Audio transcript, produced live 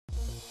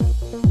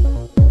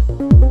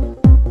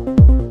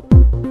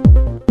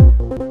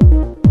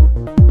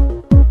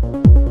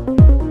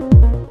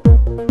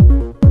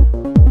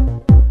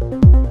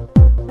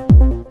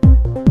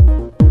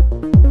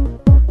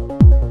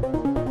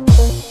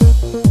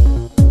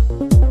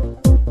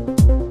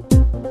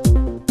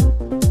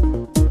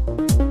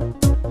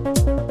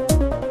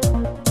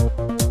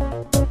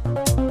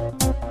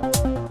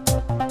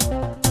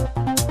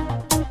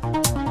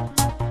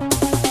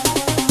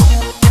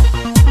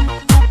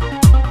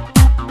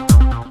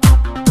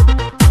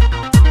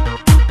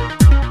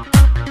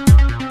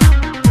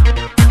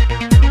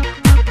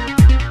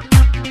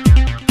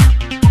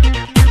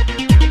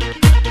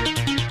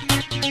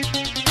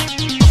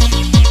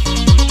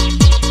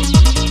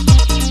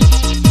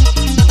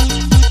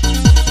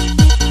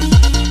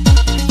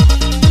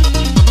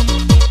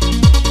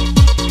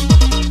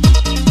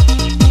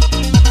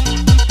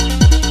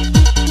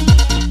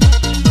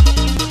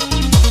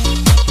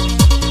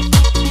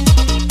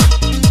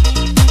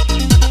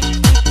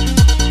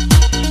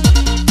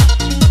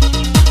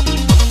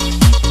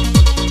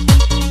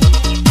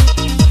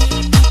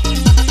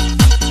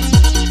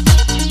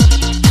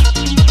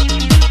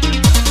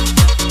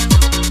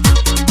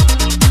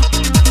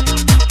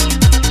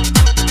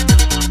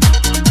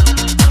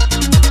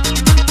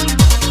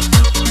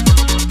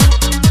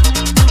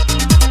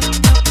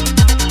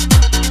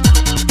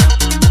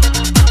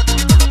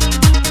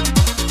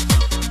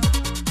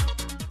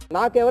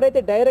నాకు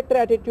ఎవరైతే director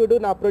attitude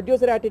నా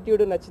ప్రొడ్యూసర్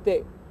యాటిట్యూడ్ నచ్చితే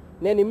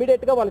నేను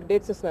ఇమ్మీడియట్గా వాళ్ళకి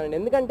డేట్స్ ఇస్తున్నానండి.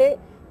 ఎందుకంటే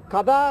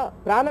కథ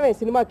ప్రాణమే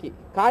సినిమాకి,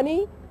 కానీ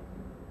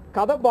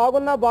కథ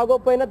బాగున్నా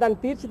బాగోకపోయినా దాన్ని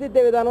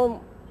తీర్చిదిద్దే విధానం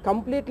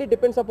completely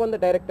depends upon the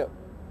director.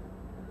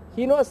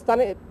 He knows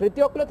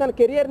ప్రతి ఒక్కరు తన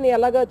కెరియర్ని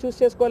ఎలాగా చూస్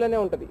చేసుకోవాలనే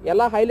ఉంటుంది,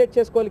 ఎలా హైలైట్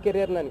చేసుకోవాలి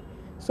కెరియర్ని అని.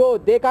 So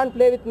they can't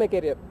play with my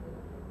career.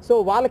 So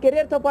వాళ్ళ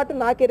కెరియర్తో పాటు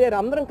నా కెరియర్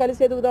అందరం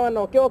కలిసి ఎదుగుదామన్న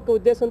ఒకే ఒక్క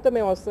ఉద్దేశంతో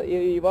మేము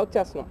ఈ వర్క్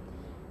చేస్తున్నాం.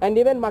 అండ్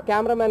ఈవెన్ మా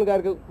కెమెరామ్యాన్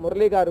గారు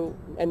మురళీ గారు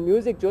అండ్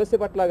మ్యూజిక్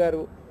జోసిపట్ల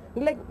గారు,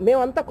 లైక్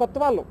మేమంతా కొత్త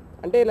వాళ్ళం.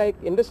 అంటే లైక్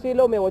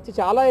ఇండస్ట్రీలో మేము వచ్చి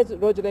చాలా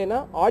రోజులైనా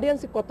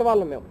ఆడియన్స్కి కొత్త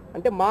వాళ్ళం మేము.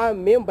 అంటే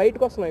మేము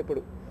బయటకు వస్తున్నాం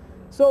ఇప్పుడు.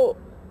 సో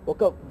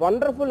ఒక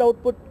వండర్ఫుల్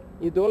అవుట్పుట్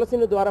ఈ దూల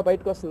సీను ద్వారా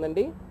బయటకు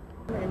వస్తుందండి.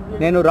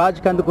 నేను రాజ్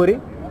కందుకూరి.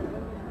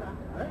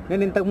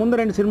 నేను ఇంతకుముందు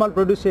 2 సినిమాలు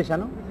ప్రొడ్యూస్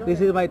చేశాను.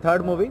 This is my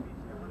 3rd movie.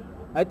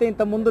 అయితే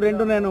ఇంతకుముందు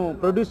 2 నేను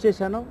ప్రొడ్యూస్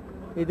చేశాను,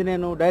 ఇది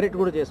నేను డైరెక్ట్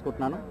కూడా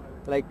చేసుకుంటున్నాను.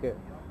 లైక్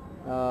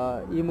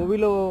ఈ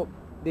మూవీలో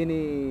దీని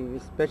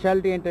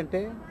స్పెషాలిటీ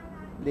ఏంటంటే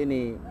దీని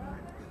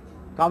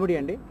కామెడీ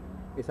అండి.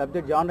 ఈ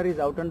subject genre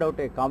is out and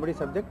out A comedy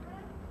subject.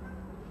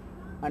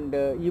 And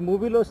ఈ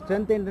మూవీలో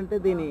స్ట్రెంగ్త్ ఏంటంటే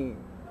దీని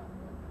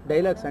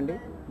డైలాగ్స్ అండి.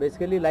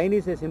 Basically line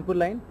is a simple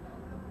line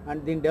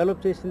and దీన్ని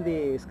డెవలప్ చేసింది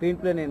స్క్రీన్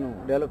ప్లే నేను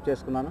డెవలప్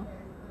చేసుకున్నాను.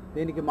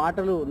 దీనికి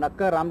మాటలు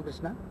నక్క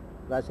రామకృష్ణ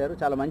రాశారు,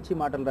 చాలా మంచి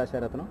మాటలు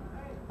రాశారు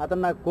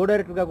అతను నాకు కో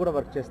డైరెక్టర్గా కూడా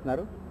వర్క్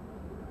చేస్తున్నారు.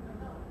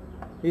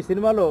 ఈ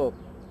సినిమాలో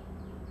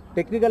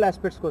టెక్నికల్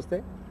ఆస్పెక్ట్స్కి వస్తే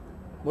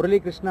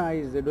Muralikrishna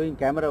is doing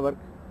camera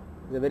work,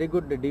 is a very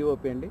good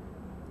DOP అండి.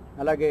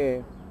 అలాగే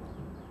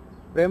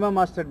ప్రేమ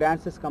మాస్టర్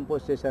డ్యాన్సెస్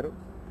కంపోజ్ చేశారు.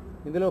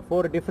 ఇందులో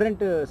 4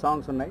 డిఫరెంట్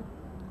సాంగ్స్ ఉన్నాయి.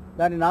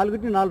 దాని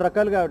 4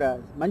 రకాలుగా ఆవిడ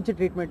మంచి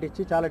ట్రీట్మెంట్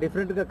ఇచ్చి చాలా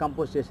డిఫరెంట్గా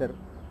కంపోజ్ చేశారు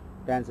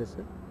డ్యాన్సెస్.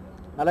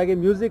 అలాగే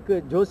మ్యూజిక్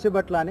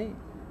జోసిపట్ల అని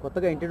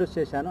కొత్తగా ఇంట్రడ్యూస్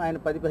చేశాను. ఆయన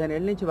 10-15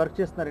 ఏళ్ళ నుంచి వర్క్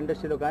చేస్తున్నారు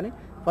ఇండస్ట్రీలో, కానీ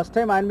ఫస్ట్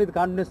టైం ఆయన మీద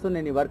కాన్ఫిడెన్స్తో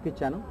నేను ఈ వర్క్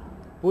ఇచ్చాను.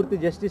 పూర్తి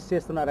జస్టిస్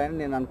చేస్తున్నారు ఆయన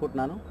నేను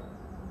అనుకుంటున్నాను.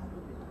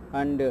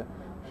 అండ్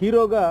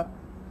హీరోగా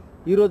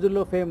ఈ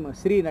రోజుల్లో ఫేమ్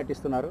శ్రీ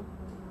నటిస్తున్నారు.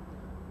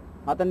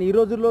 అతను ఈ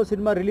రోజుల్లో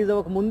సినిమా రిలీజ్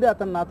అవ్వక ముందే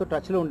అతను నాతో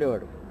టచ్లో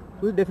ఉండేవాడు.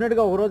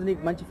 డెఫినెట్గా ఒకరోజు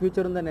నీకు మంచి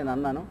ఫ్యూచర్ ఉందని నేను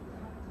అన్నాను.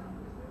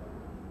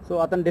 సో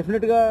అతను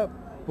డెఫినెట్గా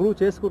ప్రూవ్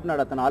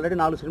చేసుకుంటున్నాడు. అతను ఆల్రెడీ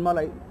 4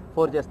 సినిమాలు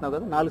 4 చేస్తున్నావు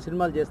కదా, 4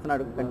 సినిమాలు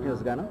చేస్తున్నాడు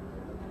కంటిన్యూస్గాను.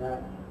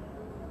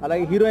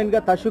 అలాగే హీరోయిన్గా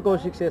తషు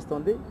కౌశిక్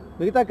చేస్తుంది.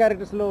 మిగతా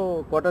క్యారెక్టర్స్లో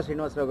కోట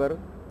శ్రీనివాసరావు గారు,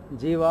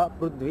 జీవ,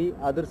 పృథ్వీ,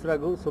 అదుర్స్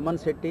రఘు,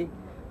 సుమన్ శెట్టి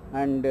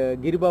అండ్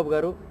గిరిబాబు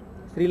గారు,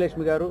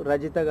 శ్రీలక్ష్మి గారు,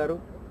 రజిత గారు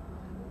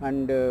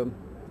అండ్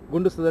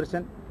గుండు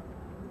సుదర్శన్,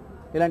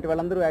 ఇలాంటి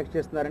వాళ్ళందరూ యాక్ట్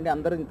చేస్తున్నారండి.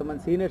 అందరూ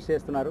ఇంతమంది సీనియర్స్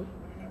చేస్తున్నారు.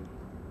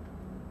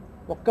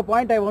 ఒక్క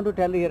point I want to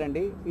tell here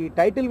అండి. ఈ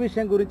టైటిల్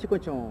విషయం గురించి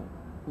కొంచెం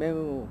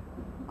మేము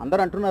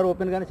అందరూ అంటున్నారు,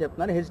 ఓపెన్గానే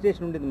చెప్తున్నారు,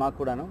 హెసిటేషన్ ఉండింది మాకు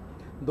కూడాను.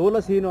 దూల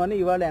సీను అని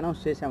ఇవాళ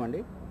అనౌన్స్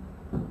చేశామండి.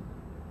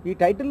 ఈ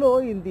టైటిల్లో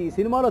ఈ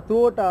సినిమాలో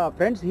త్రూఅవుట్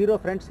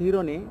ఫ్రెండ్స్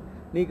హీరోని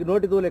నీకు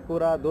నోటి దూల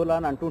ఎక్కువరా దూల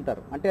అని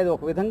అంటుంటారు. అంటే అది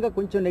ఒక విధంగా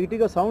కొంచెం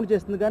నెగిటివ్గా సౌండ్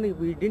చేస్తుంది, కానీ it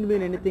didn't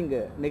mean anything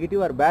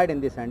negative are bad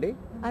in this అండి.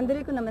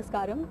 అందరికీ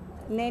నమస్కారం,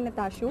 నేను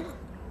తాషు.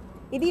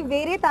 ఇది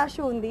వేరే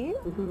తాషు ఉంది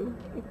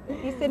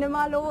ఈ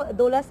సినిమాలో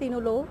దూల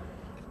సీనులో.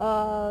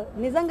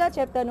 నిజంగా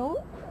చెప్తాను,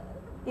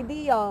 ఇది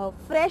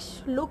fresh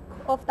look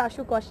of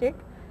Tashu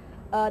Kaushik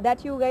that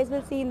you guys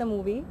will see in the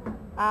movie.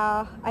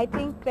 I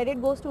think credit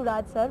goes to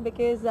Raj sir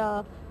because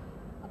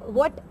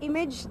what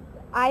image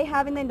I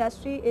have in the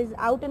industry is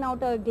out and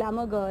out a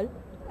glamour girl,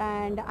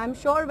 and I'm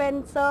sure when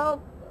sir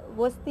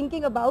was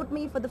thinking about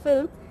me for the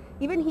film,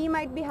 even he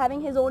might be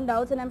having his own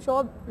doubts, and I'm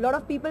sure a lot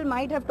of people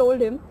might have told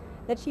him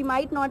that she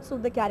might not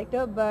suit the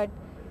character, but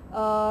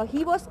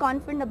he was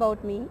confident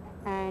about me,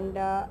 and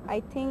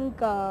I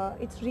think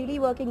it's really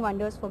working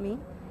wonders for me.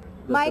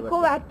 My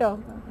co-actor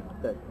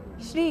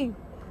Shri,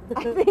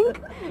 I think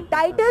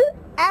title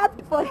apt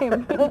for him.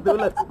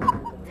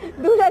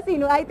 Doola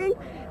Seenu. I think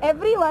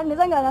everyone,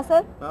 nizangana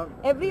sir,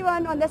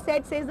 everyone on the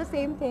set says the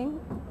same thing.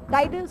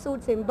 Title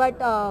suits him, but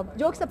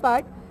jokes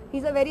apart,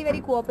 he's a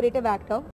very cooperative actor.